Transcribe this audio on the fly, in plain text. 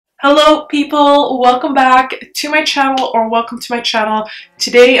Hello people, welcome back to my channel, or welcome to my channel.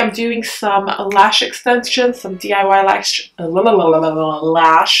 Today I'm doing some lash extensions, some DIY lash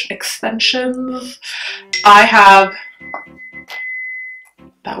extensions.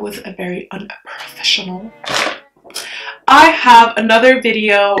 That was a very unprofessional. I have another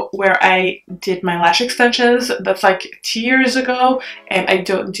video where I did my lash extensions. That's like 2 years ago, and I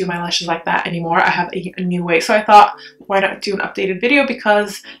don't do my lashes like that anymore. I have a new way. So I thought, why not do an updated video,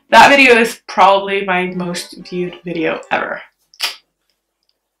 because that video is probably my most viewed video ever.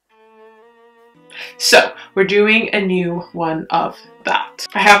 So we're doing a new one of that.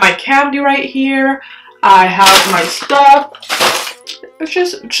 I have my candy right here. I have my stuff. It's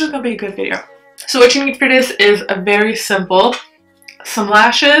just gonna be a good video. So what you need for this is a very simple, some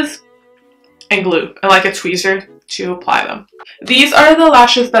lashes and glue, and like a tweezer to apply them. These are the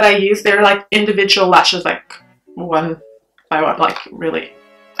lashes that I use. They're like individual lashes, like one by one, like really.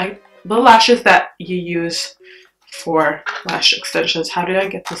 The lashes that you use for lash extensions. How did I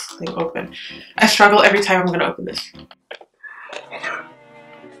get this thing open? I struggle every time I'm gonna open this.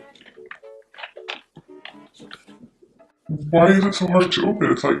 Why is it so hard to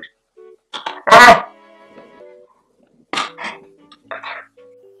open? It's like, ah!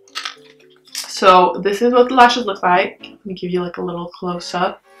 So this is what the lashes look like. Let me give you like a little close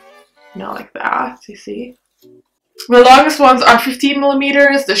up. Not like that, you see? The longest ones are 15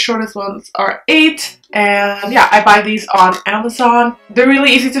 millimeters, the shortest ones are 8. And yeah, I buy these on Amazon. They're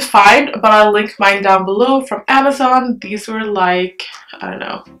really easy to find, but I'll link mine down below from Amazon. These were like, I don't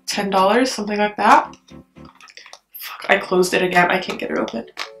know, $10, something like that. Fuck, I closed it again. I can't get it open.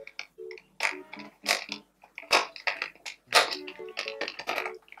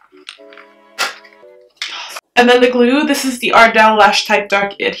 And then the glue, this is the Ardell Lash Type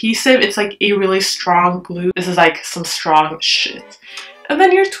Dark Adhesive. It's like a really strong glue. This is like some strong shit. And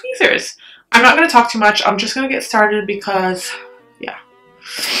then your tweezers. I'm not going to talk too much. I'm just going to get started because, yeah.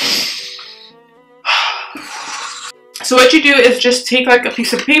 So what you do is just take like a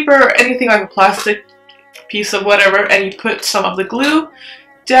piece of paper or anything, like a plastic piece of whatever, and you put some of the glue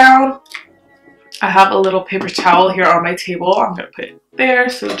down. I have a little paper towel here on my table. I'm going to put it there.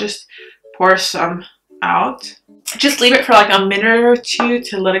 So just pour some out. Just leave it for like a minute or two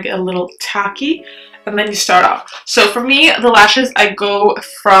to let it get a little tacky, and then you start off. So for me, the lashes, I go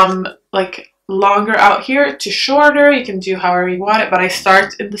from like longer out here to shorter. You can do however you want it, but I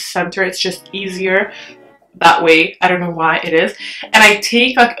start in the center. It's just easier that way. I don't know why it is. And I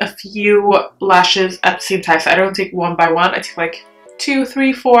take like a few lashes at the same time. So I don't take one by one. I take like 2,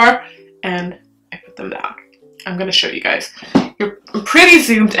 3, 4, and I put them down. I'm going to show you guys. I'm pretty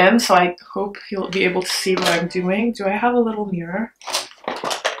zoomed in, so I hope you'll be able to see what I'm doing. Do I have a little mirror?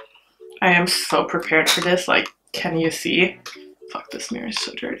 I am so prepared for this. Like, can you see? Fuck, this mirror is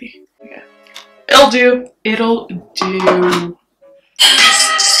so dirty. Okay. It'll do. It'll do.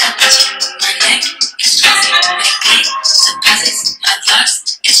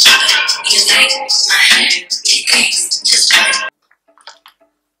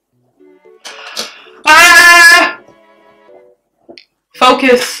 Ah!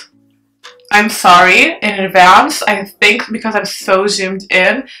 Focus. I'm sorry in advance. I think because I'm so zoomed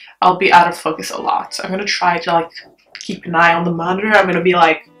in, I'll be out of focus a lot. So I'm gonna try to like keep an eye on the monitor. I'm gonna be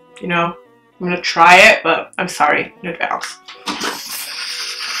like, you know, I'm gonna try it, but I'm sorry in advance.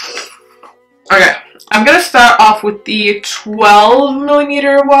 Okay, I'm gonna start off with the 12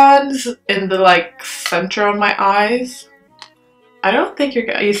 millimeter ones in the like center of my eyes. I don't think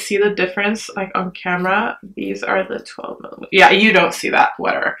you see the difference like on camera. These are the 12 millimeter. Yeah, you don't see that.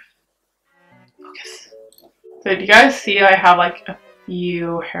 Whatever. Focus. So do you guys see I have like a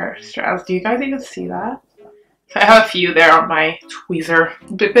few hair strands? Do you guys even see that? So I have a few there on my tweezer.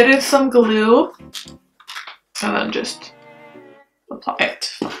 Dip it in some glue and then just apply it.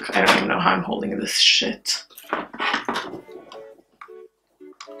 Fuck, I don't even know how I'm holding this shit.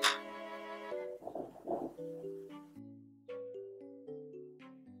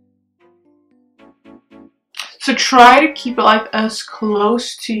 So try to keep it like as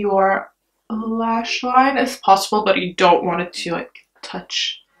close to your lash line as possible, but you don't want it to like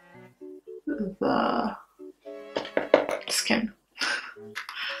touch the skin.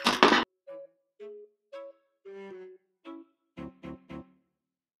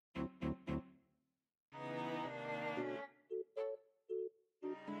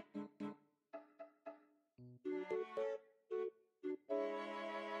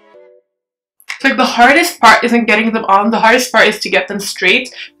 So like the hardest part isn't getting them on, the hardest part is to get them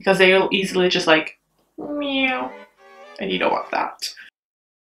straight, because they will easily just like meow, and you don't want that.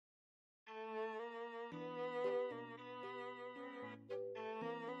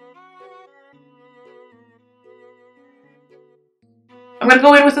 I'm gonna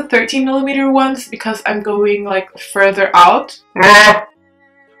go in with the 13mm ones because I'm going like further out.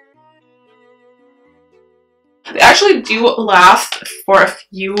 They actually do last for a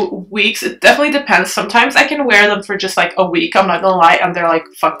few weeks. It definitely depends. Sometimes I can wear them for just like a week, I'm not gonna lie, and they're like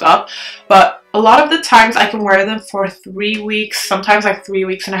fucked up. But a lot of the times I can wear them for 3 weeks, sometimes like 3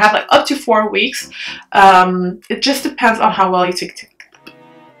 weeks, and I have like up to 4 weeks. It just depends on how well you take.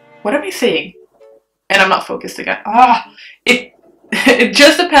 What am I saying? And I'm not focused again. It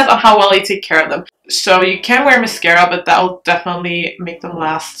just depends on how well you take care of them. So you can wear mascara, but that will definitely make them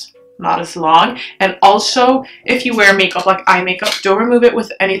last not as long. And also, if you wear makeup like eye makeup, don't remove it with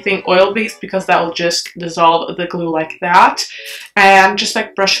anything oil-based because that will just dissolve the glue like that. And just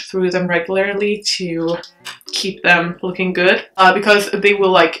like brush through them regularly to keep them looking good because they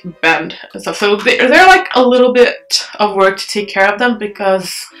will like bend and stuff. So they're like a little bit of work to take care of them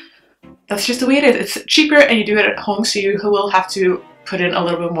because that's just the way it is. It's cheaper and you do it at home, so you will have to put in a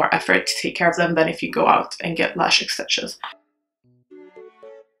little bit more effort to take care of them than if you go out and get lash extensions.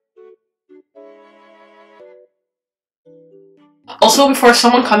 Also, before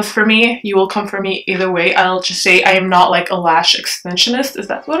someone comes for me, you will come for me either way. I'll just say I am not like a lash extensionist. Is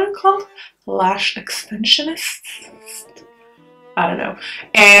that what it's called? Lash extensionist? I don't know.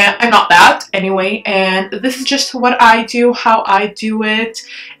 And I'm not that anyway, and this is just what I do, how I do it,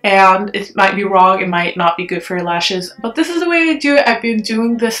 and it might be wrong, it might not be good for your lashes, but this is the way I do it. I've been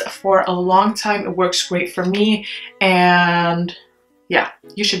doing this for a long time. It works great for me, and yeah,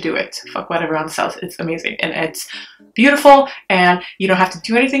 you should do it. Fuck what everyone says. It's amazing and it's beautiful, and you don't have to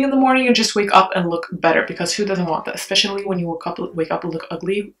do anything in the morning and just wake up and look better, because who doesn't want that, especially when you wake up and look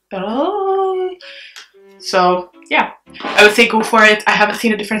ugly. So yeah, I would say go for it. I haven't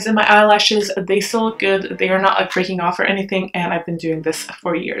seen a difference in my eyelashes. They still look good. They are not like breaking off or anything, and I've been doing this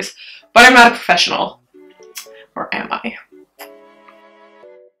for years. But I'm not a professional. Or am I?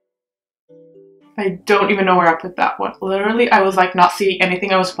 I don't even know where I put that one. Literally, I was like not seeing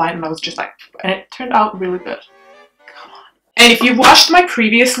anything. I was blind and I was just like, and it turned out really good. Come on. And if you've watched my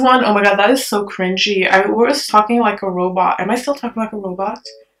previous one, oh my god, that is so cringy. I was talking like a robot. Am I still talking like a robot?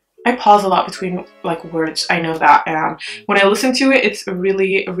 I pause a lot between like words, I know that, and when I listen to it, it's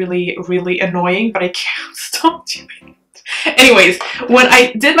really, really, really annoying, but I can't stop doing it. Anyways, when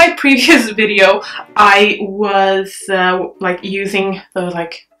I did my previous video, I was like using those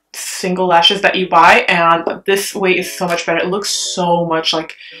like single lashes that you buy, and this way is so much better. It looks so much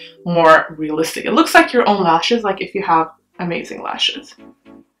like more realistic. It looks like your own lashes, like if you have amazing lashes.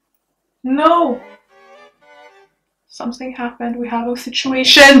 No! Something happened. We have a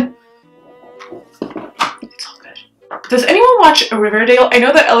situation. It's all good. Does anyone watch Riverdale? I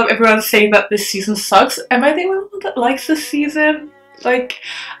know that everyone's saying that this season sucks. Am I the only one that likes this season? Like,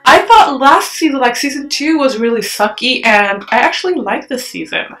 I thought last season, like season 2, was really sucky, and I actually like this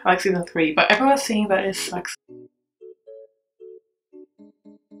season. I like season 3, but everyone's saying that it sucks. Do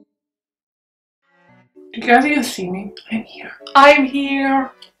you guys even see me? I'm here. I'm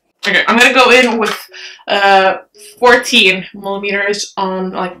here. Okay, I'm gonna go in with 14mm on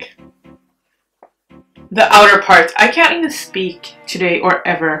like the outer part. I can't even speak today or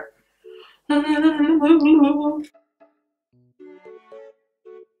ever.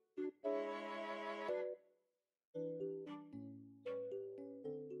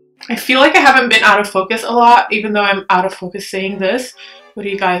 I feel like I haven't been out of focus a lot, even though I'm out of focus saying this. What do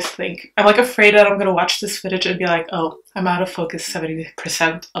you guys think? I'm like afraid that I'm gonna watch this footage and be like, oh, I'm out of focus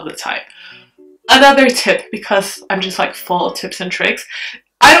 70% of the time. Another tip, because I'm just like full of tips and tricks.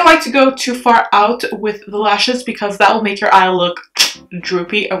 I don't like to go too far out with the lashes because that will make your eye look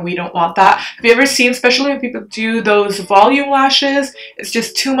droopy, and we don't want that. Have you ever seen, especially when people do those volume lashes, it's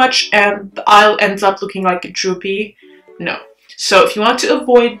just too much and the eye ends up looking like droopy? No. So if you want to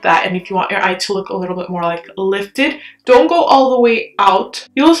avoid that, and if you want your eye to look a little bit more like lifted, don't go all the way out.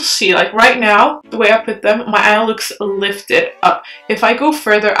 You'll also see, like right now, the way I put them, my eye looks lifted up. If I go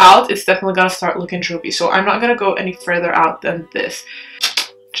further out, it's definitely gonna start looking droopy. So I'm not gonna go any further out than this.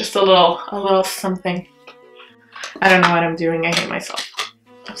 Just a little something. I don't know what I'm doing. I hate myself.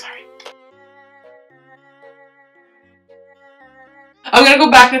 I'm sorry. I'm gonna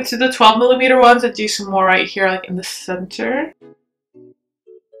go back into the 12mm ones and do some more right here, like in the center.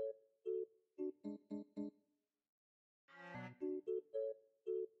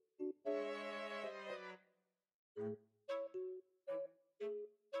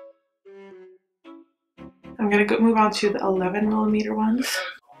 I'm gonna move on to the 11mm ones.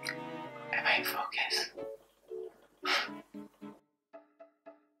 Am I in focus?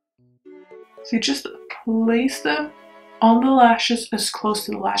 So you just place them on the lashes as close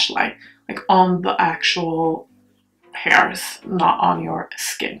to the lash line, like on the actual hairs, not on your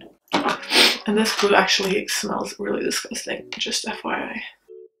skin. And this glue actually smells really disgusting, just FYI.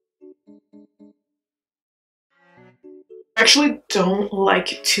 I actually don't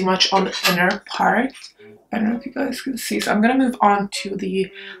like it too much on the inner part. I don't know if you guys can see. So I'm gonna move on to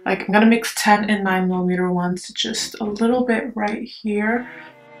the, like, I'm gonna mix 10 and 9mm ones just a little bit right here.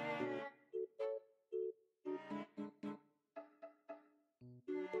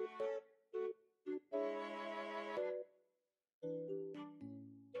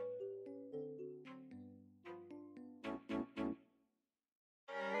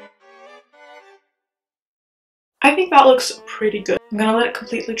 I think that looks pretty good. I'm gonna let it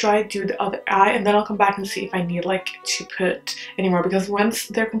completely dry, do the other eye, and then I'll come back and see if I need like to put any more, because once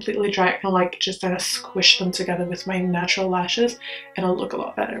they're completely dry I can like just kind of squish them together with my natural lashes and it'll look a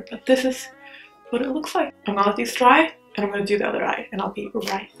lot better. But this is what it looks like. I'm gonna let these dry and I'm gonna do the other eye and I'll be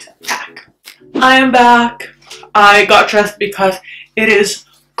right back. I am back. I got dressed because it is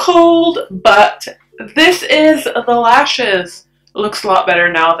cold, but this is the lashes. It looks a lot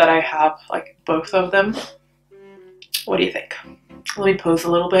better now that I have like both of them. What do you think? Let me pose a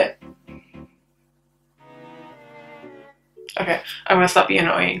little bit. Okay, I'm gonna stop being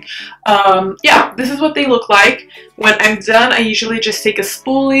annoying. Yeah, this is what they look like. When I'm done, I usually just take a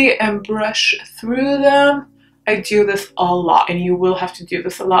spoolie and brush through them. I do this a lot, and you will have to do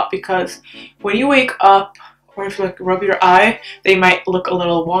this a lot because when you wake up, or if you like rub your eye, they might look a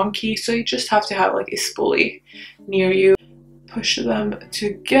little wonky, so you just have to have like a spoolie near you. Push them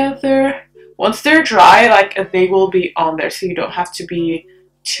together. Once they're dry, like, they will be on there, so you don't have to be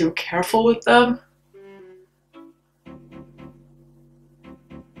too careful with them.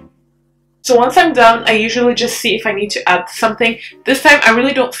 So once I'm done, I usually just see if I need to add something. This time, I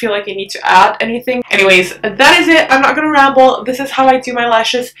really don't feel like I need to add anything. Anyways, that is it. I'm not gonna ramble. This is how I do my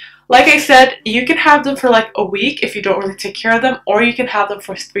lashes. Like I said, you can have them for like a week if you don't really take care of them, or you can have them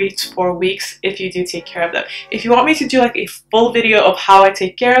for 3 to 4 weeks if you do take care of them. If you want me to do like a full video of how I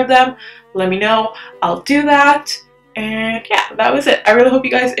take care of them, let me know. I'll do that. And yeah, that was it. I really hope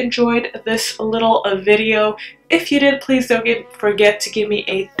you guys enjoyed this little video. If you did, please don't forget to give me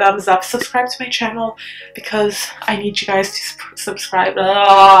a thumbs up. Subscribe to my channel because I need you guys to subscribe.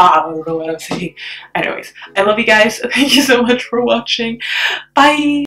 I don't know what I'm saying. Anyways, I love you guys. Thank you so much for watching. Bye!